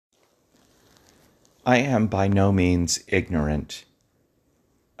I am by no means ignorant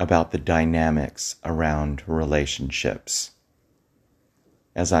about the dynamics around relationships.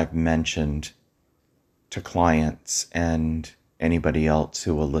 As I've mentioned to clients and anybody else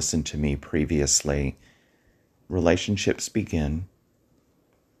who will listen to me previously, relationships begin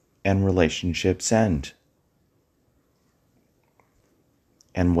and relationships end.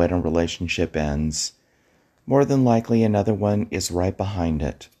 And when a relationship ends, more than likely another one is right behind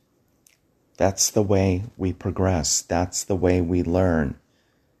it. That's the way we progress. That's the way we learn.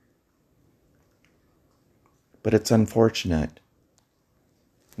 But it's unfortunate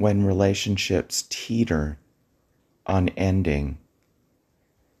when relationships teeter on ending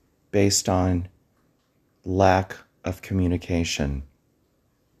based on lack of communication.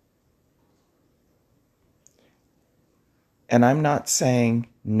 And I'm not saying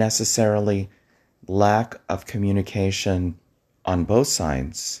necessarily lack of communication on both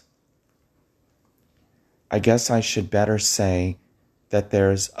sides. I guess I should better say that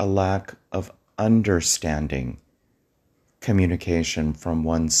there's a lack of understanding communication from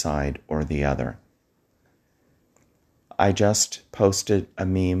one side or the other. I just posted a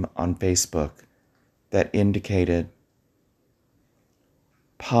meme on Facebook that indicated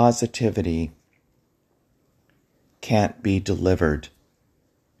positivity can't be delivered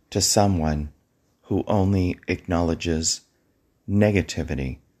to someone who only acknowledges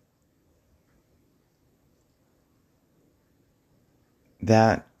negativity.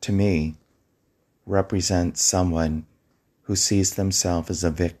 That, to me, represents someone who sees themselves as a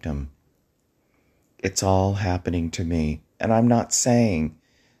victim. It's all happening to me. And I'm not saying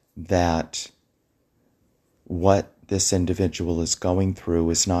that what this individual is going through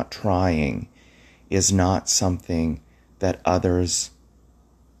is not trying, is not something that others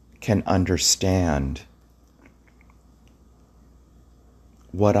can understand.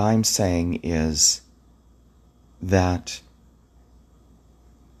 What I'm saying is that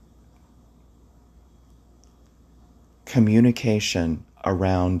communication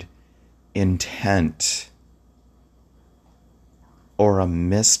around intent or a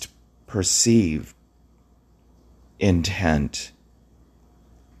misperceived intent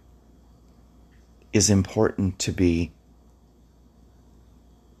is important to be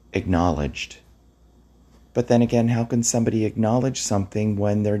acknowledged. But then again, how can somebody acknowledge something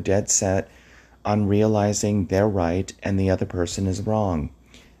when they're dead set on realizing they're right and the other person is wrong?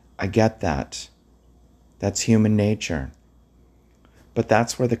 I get that. That's human nature. But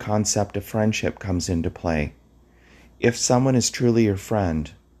that's where the concept of friendship comes into play. If someone is truly your friend,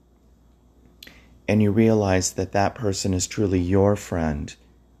 and you realize that that person is truly your friend,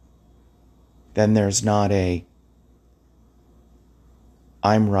 then there's not a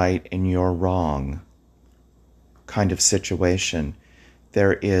I'm right and you're wrong kind of situation.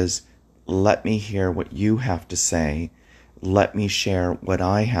 There is, let me hear what you have to say, let me share what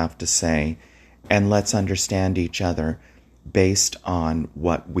I have to say, and let's understand each other based on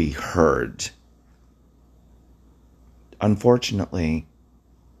what we heard. Unfortunately,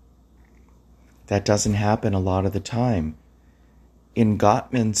 that doesn't happen a lot of the time. In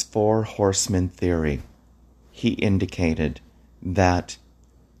Gottman's Four Horsemen theory, he indicated that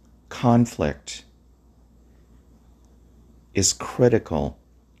conflict is critical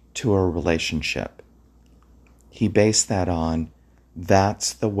to a relationship. He based that on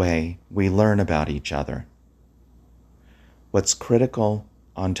that's the way we learn about each other. What's critical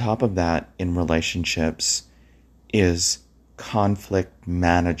on top of that in relationships is conflict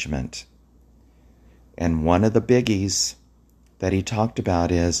management. And one of the biggies that he talked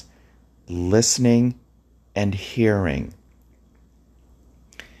about is listening and hearing.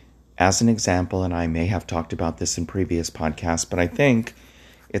 As an example, and I may have talked about this in previous podcasts, but I think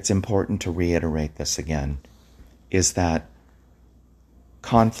it's important to reiterate this again, is that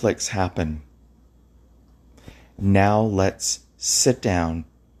conflicts happen. Now let's sit down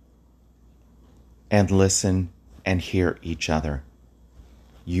and listen and hear each other.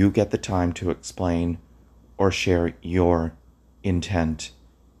 You get the time to explain or share your intent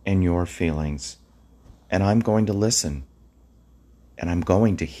and your feelings, and I'm going to listen. And I'm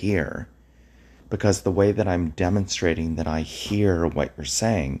going to hear, because the way that I'm demonstrating that I hear what you're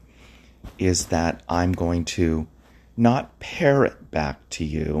saying is that I'm going to not parrot back to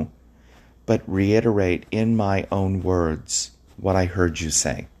you, but reiterate in my own words what I heard you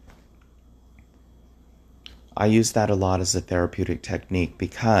say. I use that a lot as a therapeutic technique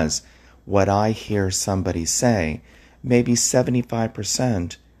because what I hear somebody say may be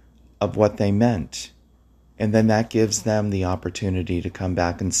 75% of what they meant. And then that gives them the opportunity to come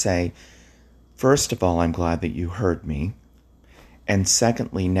back and say, first of all, I'm glad that you heard me. And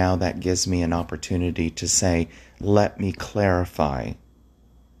secondly, now that gives me an opportunity to say, let me clarify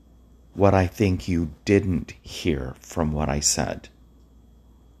what I think you didn't hear from what I said.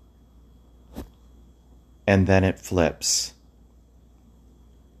 And then it flips,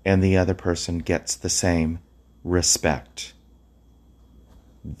 and the other person gets the same respect.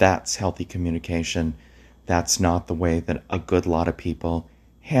 That's healthy communication. That's not the way that a good lot of people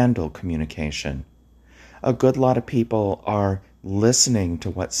handle communication. A good lot of people are listening to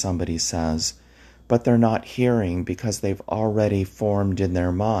what somebody says, but they're not hearing because they've already formed in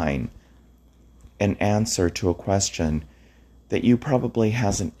their mind an answer to a question that you probably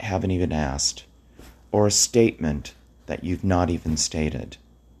haven't even asked, or a statement that you've not even stated.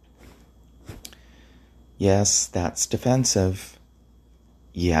 Yes, that's defensive.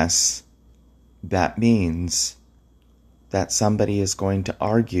 Yes, that means that somebody is going to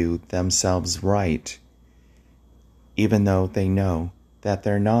argue themselves right, even though they know that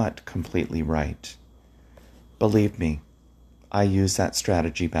they're not completely right. Believe me, I used that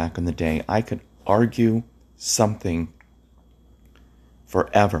strategy back in the day. I could argue something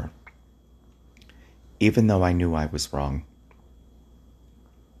forever, even though I knew I was wrong,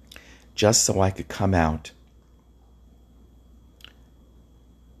 just so I could come out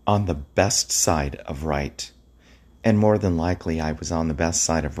on the best side of right. And more than likely, I was on the best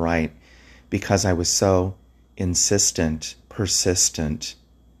side of right because I was so insistent, persistent,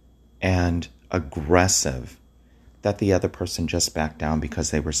 and aggressive that the other person just backed down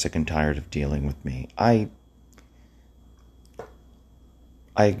because they were sick and tired of dealing with me. I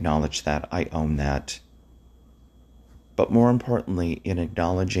acknowledge that. I own that. But more importantly, in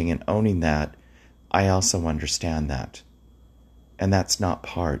acknowledging and owning that, I also understand that. And that's not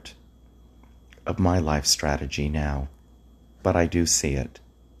part of my life strategy now, but I do see it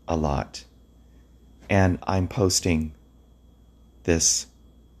a lot. And I'm posting this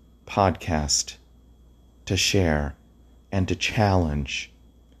podcast to share and to challenge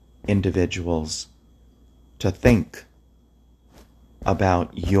individuals to think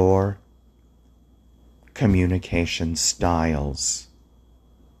about your communication styles.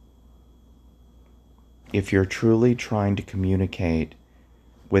 If you're truly trying to communicate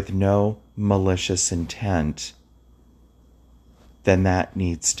with no malicious intent, then that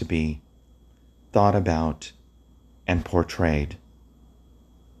needs to be thought about and portrayed.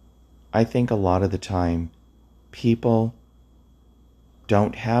 I think a lot of the time people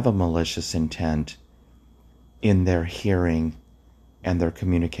don't have a malicious intent in their hearing and their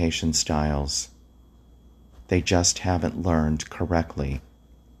communication styles. They just haven't learned correctly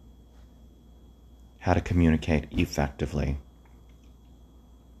how to communicate effectively.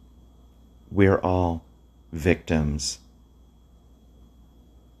 We're all victims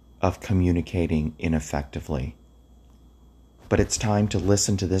of communicating ineffectively. But it's time to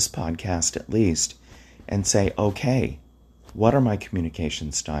listen to this podcast at least and say, okay, what are my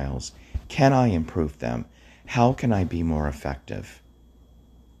communication styles? Can I improve them? How can I be more effective?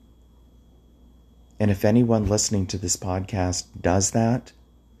 And if anyone listening to this podcast does that,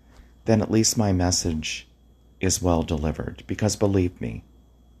 then at least my message is well delivered. Because believe me,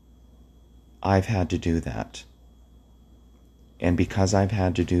 I've had to do that. And because I've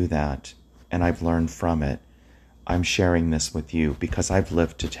had to do that, and I've learned from it, I'm sharing this with you because I've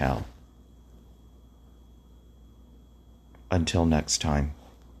lived to tell. Until next time.